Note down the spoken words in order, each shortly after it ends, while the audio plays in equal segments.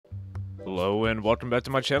Hello and welcome back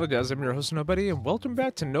to my channel, guys. I'm your host Nobody, and welcome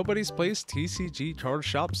back to Nobody's Place TCG Card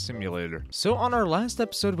Shop Simulator. So on our last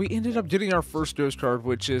episode, we ended up getting our first ghost card,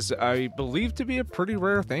 which is, I believe, to be a pretty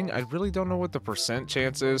rare thing. I really don't know what the percent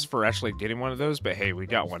chance is for actually getting one of those, but hey, we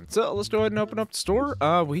got one. So let's go ahead and open up the store.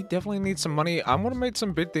 We definitely need some money. I'm gonna make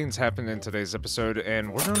some big things happen in today's episode,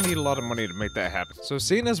 and we're gonna need a lot of money to make that happen. So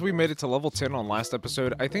seeing as we made it to level 10 on last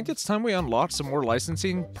episode, I think it's time we unlock some more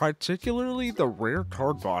licensing, particularly the rare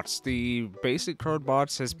card bots. The basic card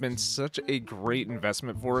bots has been such a great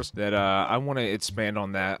investment for us that I want to expand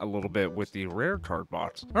on that a little bit with the rare card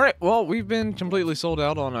bots. All right, well, we've been completely sold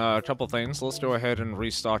out on a couple things. Let's go ahead and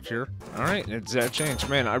restock here. All right, it's that change.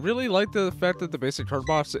 Man, I really like the fact that the basic card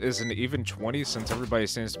bots is an even 20 since everybody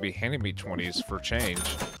seems to be handing me 20s for change.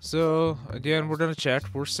 So again, we're gonna check.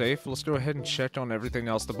 We're safe. Let's go ahead and check on everything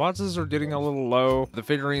else. The boxes are getting a little low. The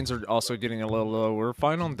figurines are also getting a little low. We're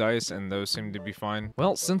fine on dice, and those seem to be fine.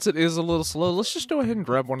 Well, since it is a little slow, let's just go ahead and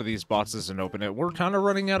grab one of these boxes and open it. We're kind of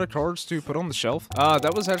running out of cards to put on the shelf.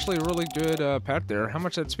 That was actually a really good pack there. How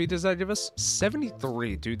much speed does that give us?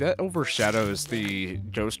 73. Dude, that overshadows the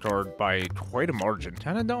ghost card by quite a margin.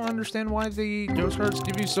 Kind of don't understand why the ghost cards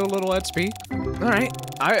give you so little XP. All right,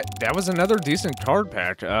 that was another decent card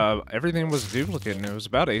pack. Everything was duplicate, and it was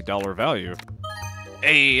about $8 value.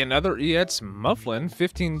 Hey, another EX Mufflin,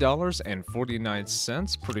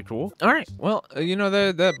 $15.49. Pretty cool. All right, well, you know,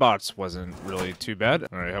 that box wasn't really too bad.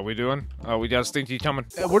 All right, how we doing? We got a Stinky coming.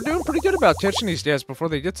 We're doing pretty good about catching these guys before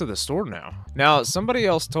they get to the store now. Now, somebody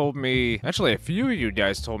else told me, actually, a few of you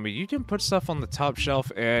guys told me, you can put stuff on the top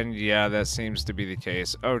shelf, and yeah, that seems to be the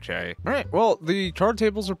case. Okay. All right, well, the card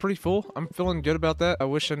tables are pretty full. I'm feeling good about that. I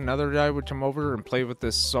wish another guy would come over and play with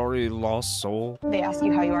this sorry lost soul. They ask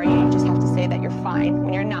you how you are, you just have to say that you're fine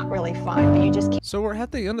when you're not really fine, but you just keep. So we're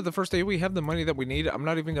at the end of the first day. We have the money that we need. I'm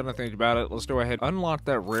not even gonna think about it. Let's go ahead, unlock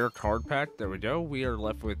that rare card pack. There we go. We are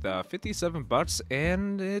left with 57 bucks,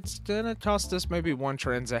 and it's gonna cost us maybe one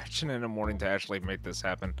transaction in the morning to actually make this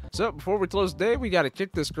happen. So before we close the day, we gotta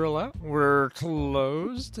kick this girl out. We're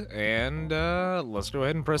closed, and let's go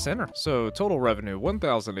ahead and press enter. So total revenue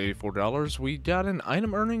 $1,084. We got an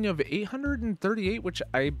item earning of 838, which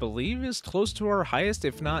I believe is close to our highest,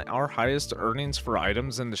 if not our highest earnings for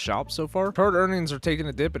items in the shop so far. Card earnings are taking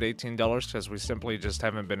a dip at $18 because we simply just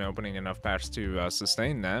haven't been opening enough packs to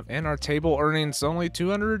sustain that. And our table earnings only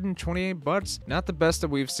 228 bucks. Not the best that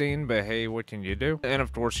we've seen, but hey, what can you do? And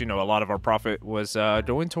of course, you know, a lot of our profit was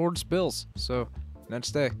going towards bills. So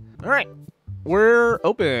next day. All right. We're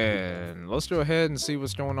open. Let's go ahead and see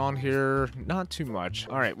what's going on here. Not too much.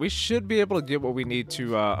 All right, we should be able to get what we need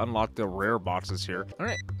to unlock the rare boxes here. All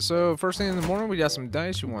right, so first thing in the morning, we got some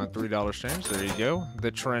dice. You want a $3 change. There you go.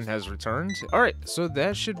 The trend has returned. All right, so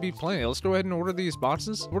that should be plenty. Let's go ahead and order these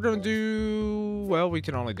boxes. We're going to do, well, we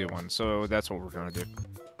can only do one, so that's what we're going to do.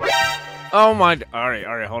 Oh my, all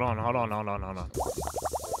right, hold on.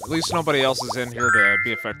 At least nobody else is in here to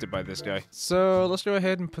be affected by this guy. So let's go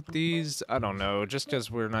ahead and put these, I don't know, just because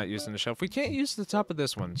we're not using the shelf. We can't use the top of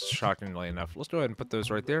this one, shockingly enough. Let's go ahead and put those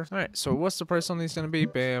right there. All right, so what's the price on these going to be?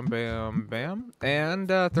 Bam, bam, bam. And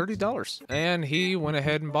 $30. And he went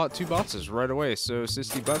ahead and bought two boxes right away. So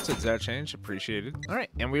 60 bucks, it's that change. Appreciated. All right,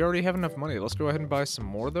 and we already have enough money. Let's go ahead and buy some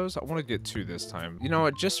more of those. I want to get two this time. You know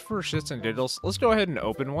what, just for shits and giggles, let's go ahead and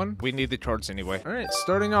open one. We need the cards anyway. All right,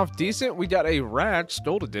 starting off decent, we got a Ratch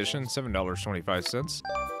Gold Edition, $7.25.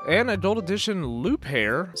 And a Gold Edition Loop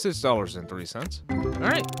Hair, $6.03.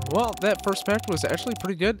 Alright, well, that first pack was actually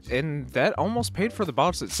pretty good, and that almost paid for the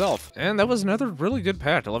box itself. And that was another really good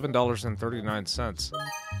pack, $11.39.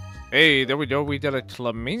 Hey, there we go. We got a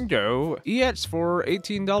Flamingo EX for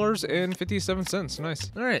 $18.57.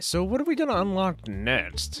 Nice. All right, so what are we gonna unlock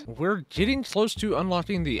next? We're getting close to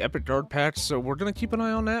unlocking the epic card packs, so we're gonna keep an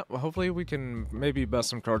eye on that. Well, hopefully we can maybe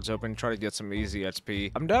bust some cards open, try to get some easy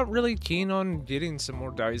XP. I'm not really keen on getting some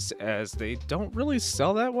more dice as they don't really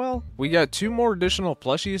sell that well. We got two more additional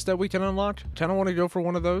plushies that we can unlock. Kind of want to go for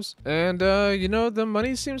one of those. And you know, the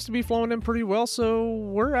money seems to be flowing in pretty well, so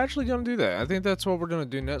we're actually gonna do that. I think that's what we're gonna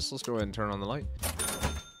do next. Let's go ahead and turn on the light.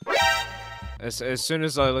 As soon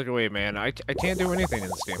as I look away, man, I can't do anything in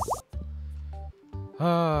this game.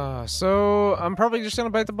 So I'm probably just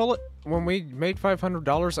gonna bite the bullet. When we make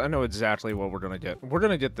 $500, I know exactly what we're gonna get. We're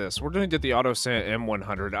gonna get this. We're gonna get the Auto Scent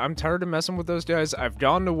M100. I'm tired of messing with those guys. I've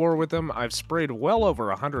gone to war with them. I've sprayed well over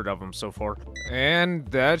 100 of them so far. And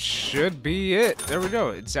that should be it. There we go.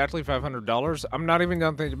 Exactly $500. I'm not even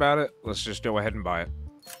gonna think about it. Let's just go ahead and buy it.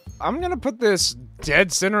 I'm gonna put this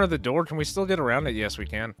dead center of the door. Can we still get around it? Yes, we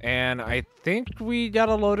can. And I think we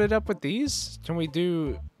gotta load it up with these. Can we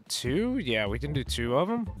do 2? Yeah, we can do 2 of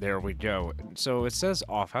them. There we go. So it says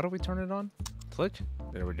off. How do we turn it on? Click.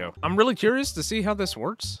 There we go. I'm really curious to see how this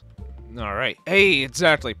works. All right. Hey,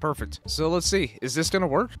 exactly. Perfect. So let's see. Is this going to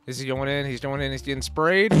work? Is he going in? He's going in. He's getting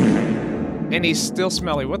sprayed. And he's still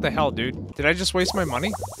smelly. What the hell, dude? Did I just waste my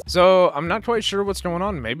money? So I'm not quite sure what's going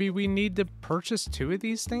on. Maybe we need to purchase 2 of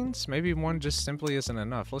these things? Maybe one just simply isn't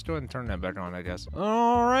enough. Let's go ahead and turn that back on, I guess.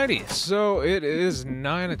 Alrighty. So it is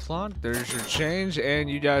 9 o'clock. There's your change, and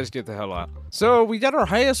you guys get the hell out. So we got our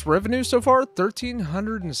highest revenue so far,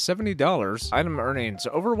 $1,370. Item earnings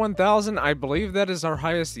over 1,000. I believe that is our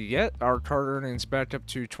highest yet. Our card earnings back up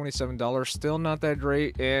to $27. Still not that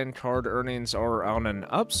great, and card earnings are on an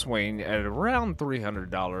upswing at around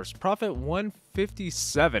 $300. Profit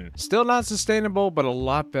 157. Still not sustainable, but a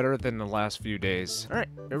lot better than the last few days. All right,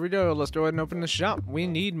 here we go. Let's go ahead and open the shop. We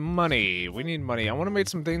need money. We need money. I want to make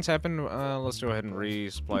some things happen. Let's go ahead and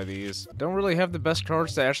resupply these. Don't really have the best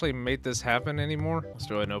cards to actually make this happen anymore. Let's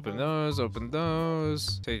go ahead and open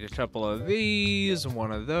those. Take a couple of these,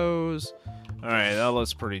 one of those. All right, that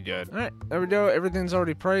looks pretty good. All right, there we go. Everything's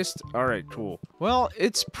already priced. All right, cool. Well,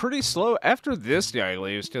 it's pretty slow after this guy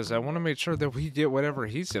leaves because I want to make sure that we get whatever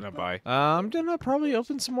he's gonna buy. I'm gonna probably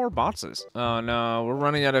open some more boxes. Oh no, we're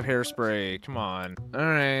running out of hairspray. Come on. All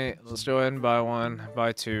right, let's go ahead and buy one,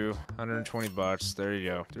 buy 2, 120 bucks. There you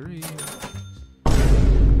go. 3.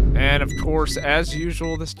 And of course, as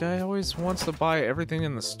usual, this guy always wants to buy everything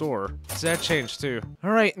in the store. Does that change too?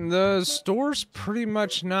 All right, the store's pretty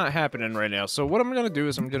much not happening right now. So what I'm gonna do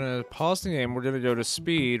is I'm gonna pause the game. We're gonna go to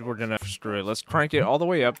speed. We're gonna screw it. Let's crank it all the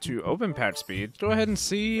way up to open patch speed. Go ahead and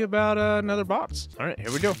see about another box. All right,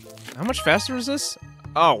 here we go. How much faster is this?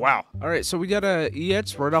 Oh, wow. All right, so we got a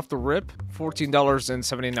EX right off the rip.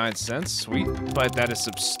 $14.79. Sweet, but that is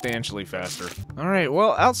substantially faster. All right,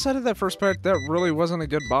 well, outside of that first pack, that really wasn't a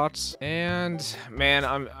good box. And man,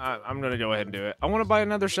 I'm gonna go ahead and do it. I want to buy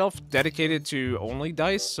another shelf dedicated to only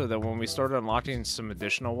dice, so that when we start unlocking some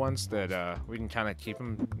additional ones, that we can kind of keep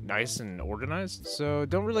them nice and organized. So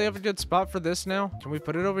don't really have a good spot for this now. Can we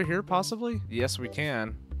put it over here possibly? Yes, we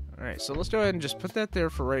can. All right, so let's go ahead and just put that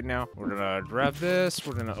there for right now. We're gonna grab this,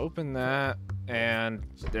 we're gonna open that, and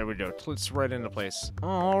there we go. It clips right into place.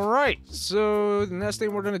 All right, so the next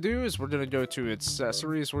thing we're gonna do is we're gonna go to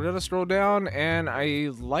accessories. We're gonna scroll down, and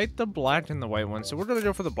I like the black and the white one, so we're gonna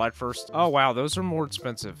go for the black first. Oh wow, those are more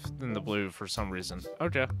expensive than the blue for some reason.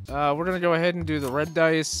 Okay, we're gonna go ahead and do the red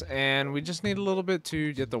dice, and we just need a little bit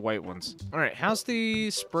to get the white ones. All right, how's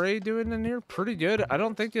the spray doing in here? Pretty good. I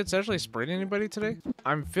don't think it's actually sprayed anybody today.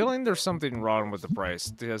 I'm feeling there's something wrong with the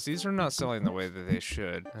price because these are not selling the way that they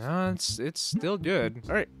should. It's still good.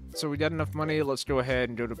 All right, so we got enough money. Let's go ahead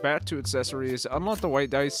and go back to accessories, unlock the white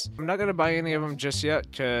dice. I'm not gonna buy any of them just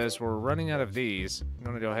yet because we're running out of these. I'm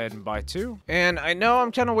gonna go ahead and buy 2. And I know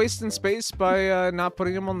I'm kind of wasting space by not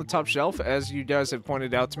putting them on the top shelf, as you guys have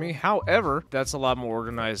pointed out to me. However, that's a lot more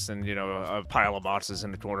organized than, you know, a pile of boxes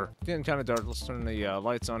in the corner. Getting kind of dark. Let's turn the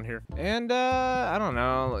lights on here. And I don't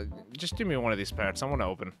know, just give me one of these packs. I want to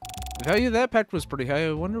open. The value of that pack was pretty high.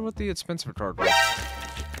 I wonder what the expensive card was.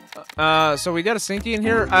 So we got a Stinky in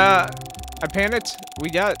here. I panicked. We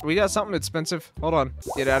got something expensive. Hold on.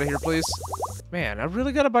 Get out of here, please. Man, I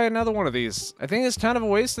really gotta buy another one of these. I think it's kind of a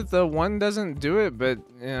waste that the one doesn't do it, but,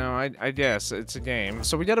 you know, I guess it's a game.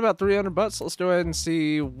 So we got about 300 bucks. Let's go ahead and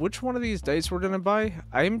see which one of these dice we're gonna buy.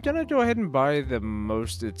 I'm gonna go ahead and buy the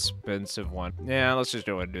most expensive one. Yeah, let's just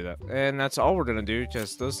go ahead and do that. And that's all we're gonna do,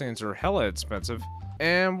 because those things are hella expensive.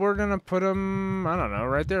 And we're gonna put them, I don't know,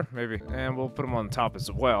 right there, maybe. And we'll put them on top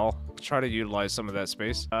as well. Try to utilize some of that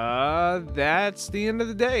space. That's the end of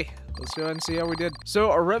the day. Let's go ahead and see how we did. So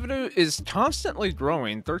our revenue is constantly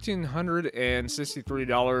growing,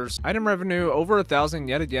 $1,363. Item revenue over 1,000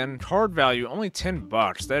 yet again. Card value only 10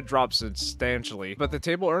 bucks. That drops substantially. But the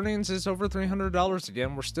table earnings is over $300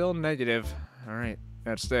 again. We're still negative. All right,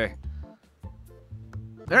 let's stay.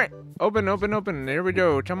 All right, open. There we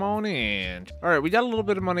go. Come on in. All right, we got a little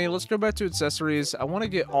bit of money. Let's go back to accessories. I want to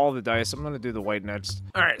get all the dice. I'm going to do the white next.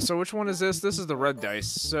 All right, so which one is this? This is the red dice.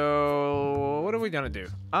 So what are we going to do?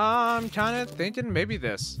 I'm kind of thinking maybe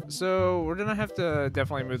this. So we're going to have to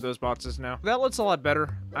definitely move those boxes now. That looks a lot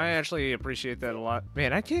better. I actually appreciate that a lot.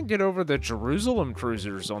 Man, I can't get over the Jerusalem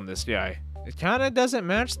cruisers on this guy. It kind of doesn't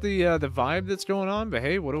match the vibe that's going on, but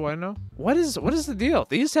hey, what do I know? What is the deal?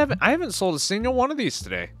 I haven't sold a single one of these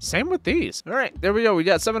today. Same with these. All right, there we go. We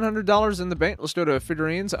got $700 in the bank. Let's go to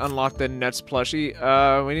figurines, unlock the Nets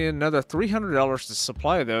plushie. We need another $300 to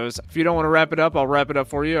supply those. If you don't want to wrap it up, I'll wrap it up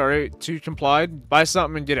for you. All right, 2 complied. Buy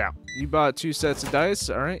something and get out. You bought 2 sets of dice.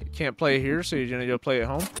 All right, can't play here, so you're gonna go play at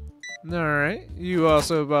home. Alright, you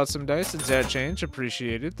also bought some dice. It's that change.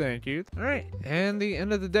 Appreciated. Thank you. Alright, and the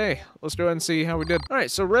end of the day. Let's go ahead and see how we did. Alright,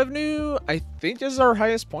 so revenue, I think, is our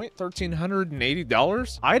highest point,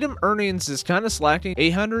 $1,380. Item earnings is kind of slacking,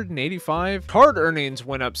 $885. Card earnings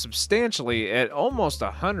went up substantially at almost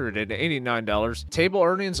 $189. Table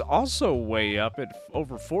earnings also way up at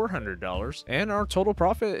over $400. And our total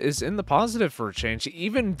profit is in the positive for a change,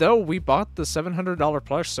 even though we bought the $700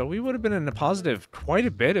 plush, so we would have been in the positive quite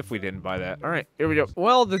a bit if we didn't buy that. All right, here we go.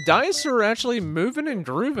 Well, the dice are actually moving and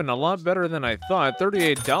grooving a lot better than I thought.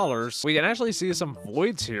 $38. We can actually see some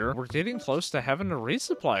voids here. We're getting close to having to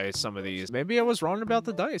resupply some of these. Maybe I was wrong about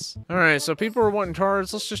the dice. All right, so people are wanting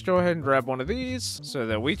cards. Let's just go ahead and grab one of these so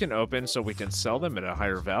that we can open so we can sell them at a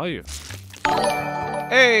higher value.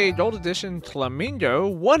 Hey, Gold Edition Flamingo,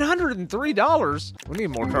 $103. We need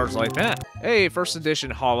more cards like that. Hey, First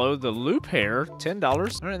Edition Hollow, the Loop Hair, $10.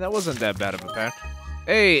 All right, that wasn't that bad of a pack.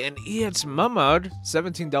 Hey, an EX Mummud,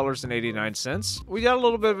 $17.89. We got a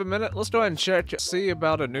little bit of a minute. Let's go ahead and check, see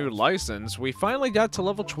about a new license. We finally got to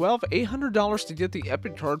level 12, $800 to get the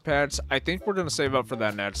epic card pads. I think we're going to save up for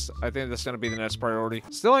that next. I think that's going to be the next priority.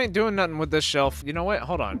 Still ain't doing nothing with this shelf. You know what?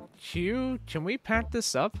 Hold on. Q, can we pack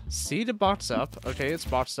this up? C to box up. Okay, it's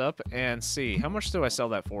boxed up. And C, how much do I sell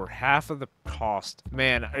that for? Half of the cost.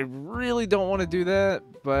 Man, I really don't want to do that,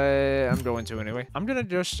 but I'm going to anyway. I'm going to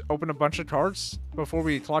just open a bunch of cards before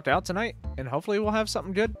we clock out tonight, and hopefully we'll have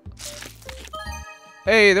something good.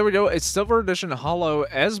 Hey, there we go. It's Silver Edition Hollow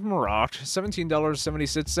Esmeralda,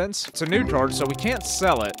 $17.76. It's a new card, so we can't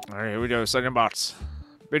sell it. All right, here we go. Second box.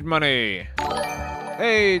 Big money.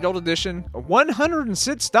 Hey, Gold Edition,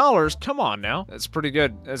 $106. Come on now. That's pretty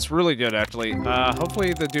good. That's really good, actually.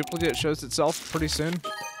 Hopefully the duplicate shows itself pretty soon.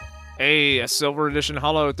 Hey, a Silver Edition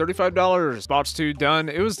Hollow, $35. Box 2 done.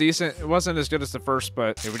 It was decent. It wasn't as good as the first,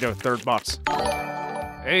 but here we go. Third box.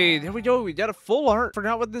 Hey, there we go. We got a full art.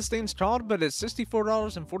 Forgot what this thing's called, but it's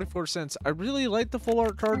 $64.44. I really like the full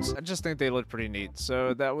art cards. I just think they look pretty neat.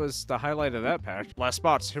 So that was the highlight of that pack. Last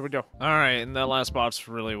box. Here we go. All right, and that last box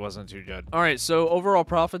really wasn't too good. All right, so overall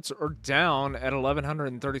profits are down at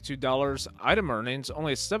 $1,132. Item earnings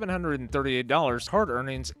only $738. Card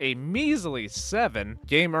earnings a measly $7.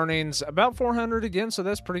 Game earnings about $400 again, so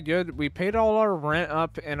that's pretty good. We paid all our rent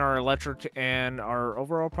up and our electric, and our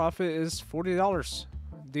overall profit is $40.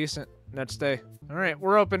 Decent. Next day. All right,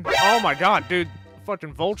 we're open. Oh my god, dude.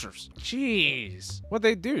 Fucking vultures. Jeez. What'd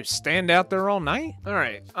they do? Stand out there all night? All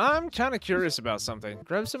right, I'm kind of curious about something.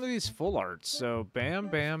 Grab some of these full arts. So bam,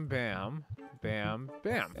 bam, bam. Bam,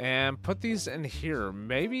 bam. And put these in here.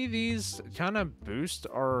 Maybe these kind of boost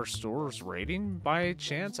our store's rating by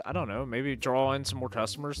chance. I don't know. Maybe draw in some more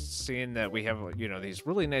customers, seeing that we have, you know, these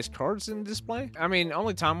really nice cards in display. I mean,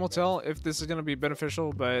 only time will tell if this is going to be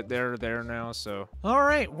beneficial, but they're there now, so. All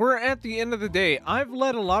right, we're at the end of the day. I've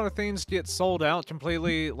let a lot of things get sold out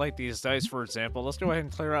completely, like these dice, for example. Let's go ahead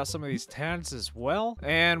and clear out some of these tags as well.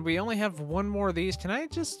 And we only have one more of these. Can I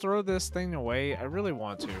just throw this thing away? I really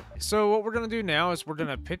want to. So what we're going to do now is we're going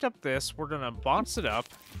to pick up this, we're going to box it up,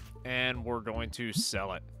 and we're going to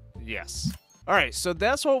sell it. Yes. All right, so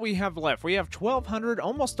that's what we have left. We have $1,200,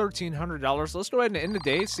 almost $1,300. Let's go ahead and end the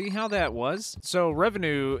day, see how that was. So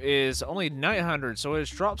revenue is only $900, so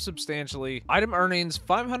it's dropped substantially. Item earnings,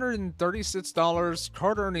 $536.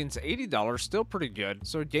 Card earnings, $80, still pretty good.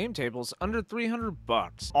 So game tables, under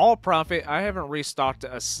 $300. All profit, I haven't restocked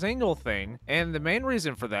a single thing, and the main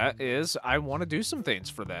reason for that is I want to do some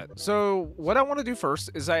things for that. So what I want to do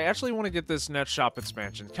first is I actually want to get this net shop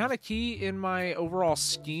expansion. Kind of key in my overall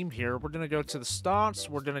scheme here. We're going to go to the stocks.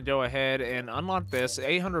 We're gonna go ahead and unlock this,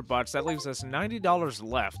 $800. That leaves us $90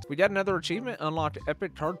 left. We got another achievement, unlocked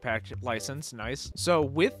epic card pack license. Nice. So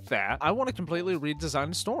with that, I want to completely redesign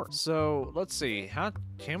the store. So let's see, how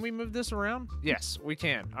can we move this around? Yes, we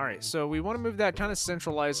can. All right, so we want to move that kind of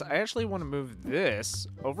centralized. I actually want to move this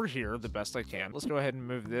over here the best I can. Let's go ahead and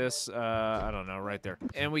move this, I don't know, right there.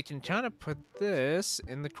 And we can kind of put this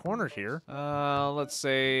in the corner here. Let's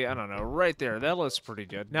say, I don't know, right there. That looks pretty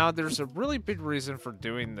good. Now there's a really big reason for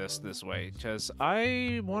doing this way, because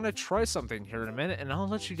I want to try something here in a minute, and I'll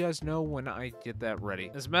let you guys know when I get that ready.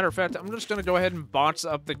 As a matter of fact, I'm just going to go ahead and box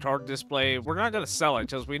up the card display. We're not going to sell it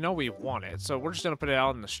because we know we want it, so we're just going to put it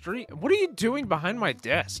out in the street. What are you doing behind my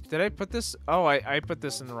desk? Did I put this? Oh, I put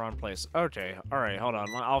this in the wrong place. Okay, all right, hold on.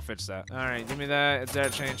 I'll fix that. All right, give me that. Is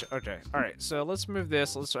that change? Okay, all right, so let's move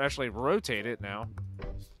this. Let's actually rotate it now.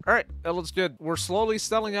 All right, that looks good. We're slowly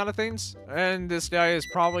selling out of things, and this guy is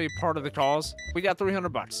probably part of the cause. We got 300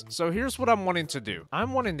 bucks. So here's what I'm wanting to do.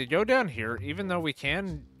 I'm wanting to go down here, even though we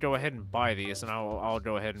can go ahead and buy these, and I'll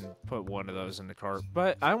go ahead and put one of those in the cart.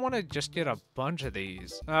 But I want to just get a bunch of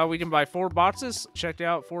these. We can buy 4 boxes. Check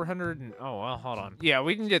out 400 and... Oh, well, hold on. Yeah,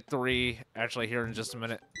 we can get 3 actually here in just a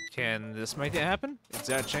minute. Can this make it happen? Does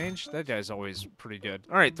that change? That guy's always pretty good.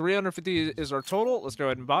 All right, 350 is our total. Let's go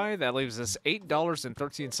ahead and buy. That leaves us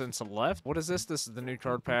 $8.13 left. What is this? This is the new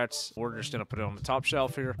card patch. We're just gonna put it on the top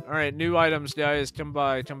shelf here. All right, new items, guys. Come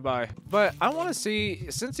by, come by. But I want to see,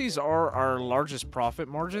 since these are our largest profit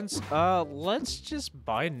margins, let's just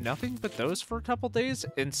buy nothing but those for a couple days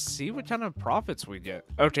and see what kind of profits we get.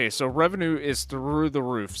 Okay, so revenue is through the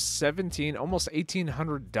roof. Almost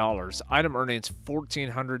 $1,800. Item earnings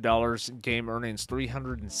 $1,400. Game earnings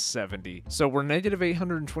 $370. So we're negative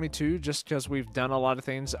 822 just because we've done a lot of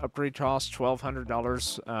things. Upgrade cost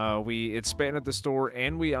 $1,200. We expanded the store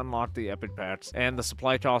and we unlocked the epic packs, and the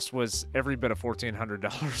supply cost was every bit of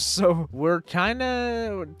 $1,400. So we're kind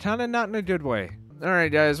of not in a good way.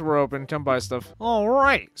 Alright guys, we're open. Come buy stuff.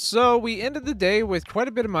 Alright, so we ended the day with quite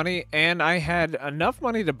a bit of money, and I had enough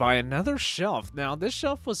money to buy another shelf. Now, this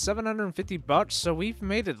shelf was 750 bucks, so we've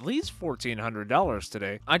made at least $1,400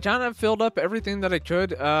 today. I kind of filled up everything that I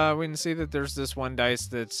could. We can see that there's this one dice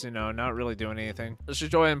that's, you know, not really doing anything. Let's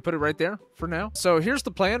just go ahead and put it right there for now. So here's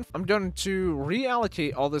the plan. I'm going to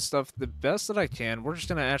reallocate all this stuff the best that I can. We're just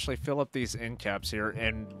going to actually fill up these end caps here,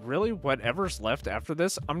 and really whatever's left after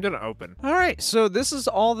this, I'm going to open. Alright, so this is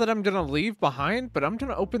all that I'm gonna leave behind, but I'm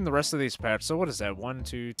gonna open the rest of these packs. So what is that? 1,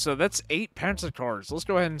 2. So that's 8 packs of cards. Let's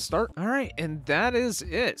go ahead and start. All right, and that is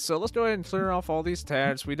it. So let's go ahead and clear off all these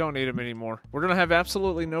tags. We don't need them anymore. We're gonna have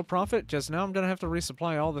absolutely no profit because now I'm gonna have to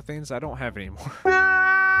resupply all the things I don't have anymore.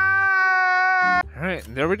 All right,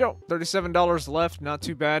 there we go. $37 left, not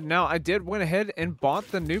too bad. Now, I did went ahead and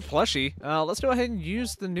bought the new plushie. Let's go ahead and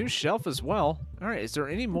use the new shelf as well. All right, is there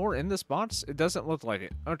any more in this box? It doesn't look like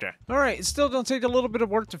it. Okay. All right, it's still gonna take a little bit of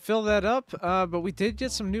work to fill that up, but we did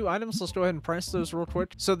get some new items. Let's go ahead and price those real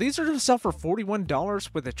quick. So these are gonna sell for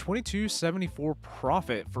 $41 with a $22.74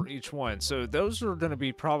 profit for each one. So those are gonna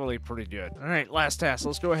be probably pretty good. All right, last task.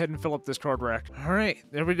 Let's go ahead and fill up this card rack. All right,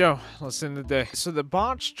 there we go. Let's end the day. So the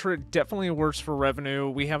box trick definitely works for revenue.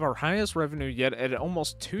 We have our highest revenue yet at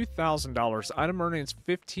almost $2,000. Item earnings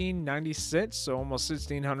 $1,596, so almost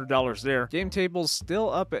 $1,600 there. Game tables still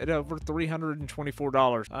up at over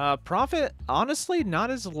 $324. Profit, honestly, not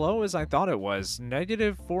as low as I thought it was.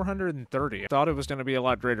 Negative 430. I thought it was going to be a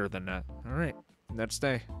lot greater than that. All right, next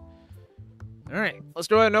day. All right, let's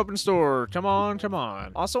go ahead and open store. Come on, come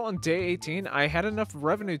on. Also, on day 18, I had enough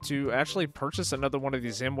revenue to actually purchase another one of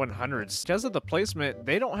these M100s. Because of the placement,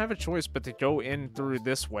 they don't have a choice but to go in through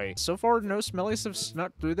this way. So far, no smellies have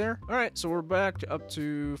snuck through there. All right, so we're back up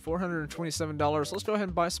to $427. Let's go ahead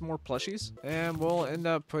and buy some more plushies. And we'll end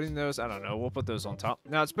up putting those, I don't know, we'll put those on top.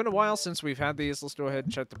 Now, it's been a while since we've had these. Let's go ahead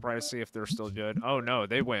and check the price, see if they're still good. Oh, no,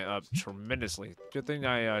 they went up tremendously. Good thing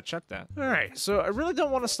I checked that. All right, so I really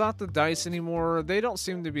don't want to stock the dice anymore. They don't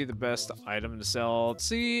seem to be the best item to sell. Let's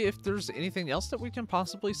see if there's anything else that we can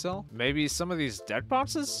possibly sell. Maybe some of these deck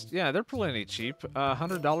boxes? Yeah, they're plenty cheap.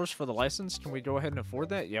 $100 for the license. Can we go ahead and afford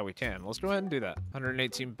that? Yeah, we can. Let's go ahead and do that.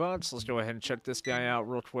 118 bucks. Let's go ahead and check this guy out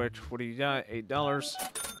real quick. What do you got?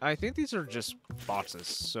 $8. I think these are just boxes.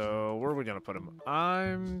 So where are we going to put them?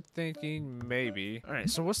 I'm thinking maybe. All right,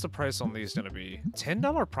 so what's the price on these going to be?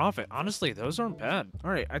 $10 profit. Honestly, those aren't bad.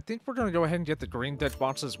 All right, I think we're going to go ahead and get the green deck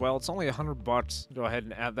box as well. It's only 100 bucks. Go ahead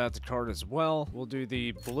and add that to cart as well. We'll do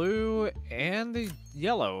the blue and the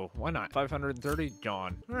yellow. Why not? 530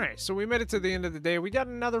 gone. All right, so we made it to the end of the day. We got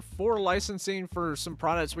another 4 licensing for some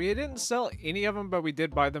products. We didn't sell any of them, but we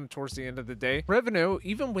did buy them towards the end of the day. Revenue,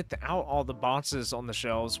 even without all the boxes on the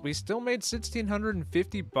shelves, we still made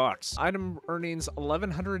 1,650 bucks. Item earnings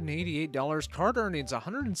 $1,188. Card earnings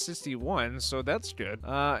 161, so that's good.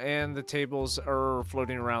 And the tables are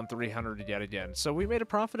floating around 300 yet again. So we made a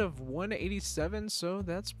profit of 187. So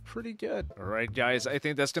that's pretty good. All right, guys, I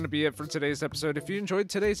think that's going to be it for today's episode. If you enjoyed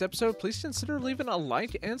today's episode, please consider leaving a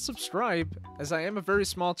like and subscribe, as I am a very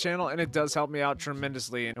small channel and it does help me out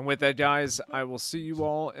tremendously. And with that, guys, I will see you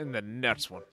all in the next one.